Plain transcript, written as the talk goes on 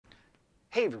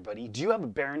Hey everybody, do you have a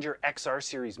Behringer XR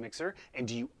series mixer? And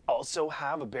do you also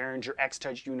have a Behringer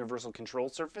X-Touch universal control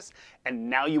surface? And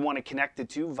now you want to connect the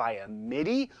two via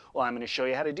MIDI? Well, I'm going to show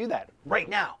you how to do that right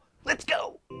now. Let's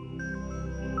go!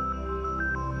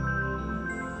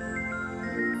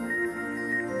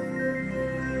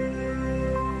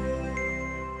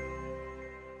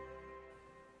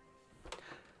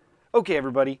 Okay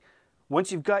everybody,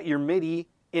 once you've got your MIDI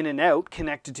in and out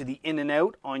connected to the in and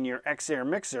out on your XR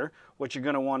mixer, what you're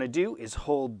going to want to do is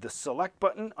hold the select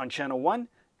button on channel 1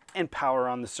 and power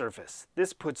on the surface.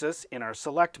 This puts us in our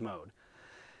select mode.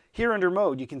 Here under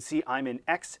mode you can see I'm in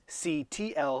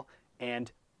XCTL,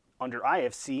 and under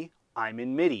IFC I'm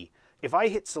in MIDI. If I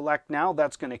hit select now,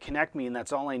 that's going to connect me and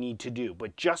that's all I need to do.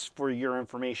 But just for your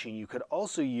information, you could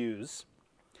also use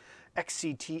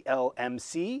XCTL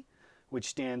MC, which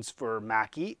stands for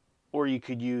Mackie, or you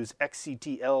could use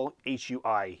XCTL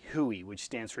HUI, which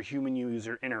stands for Human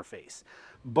User Interface.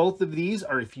 Both of these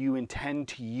are if you intend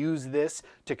to use this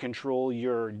to control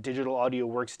your digital audio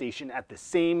workstation at the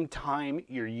same time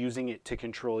you're using it to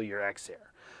control your XR.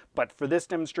 But for this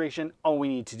demonstration, all we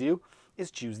need to do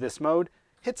is choose this mode,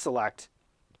 hit select,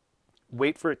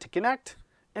 wait for it to connect,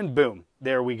 and boom,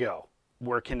 there we go.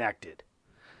 We're connected.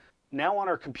 Now on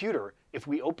our computer, if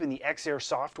we open the XR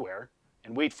software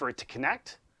and wait for it to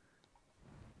connect,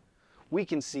 we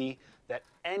can see that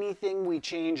anything we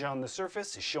change on the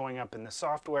surface is showing up in the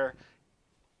software,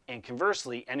 and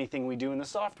conversely, anything we do in the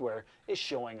software is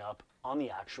showing up on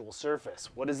the actual surface.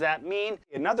 What does that mean?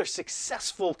 Another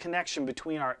successful connection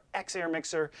between our XR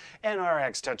mixer and our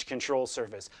X-Touch control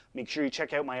surface. Make sure you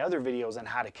check out my other videos on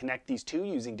how to connect these two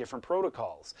using different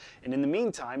protocols. And in the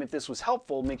meantime, if this was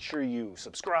helpful, make sure you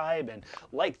subscribe and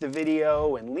like the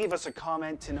video and leave us a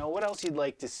comment to know what else you'd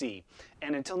like to see.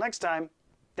 And until next time,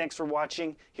 thanks for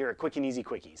watching here at Quick and Easy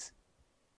Quickies.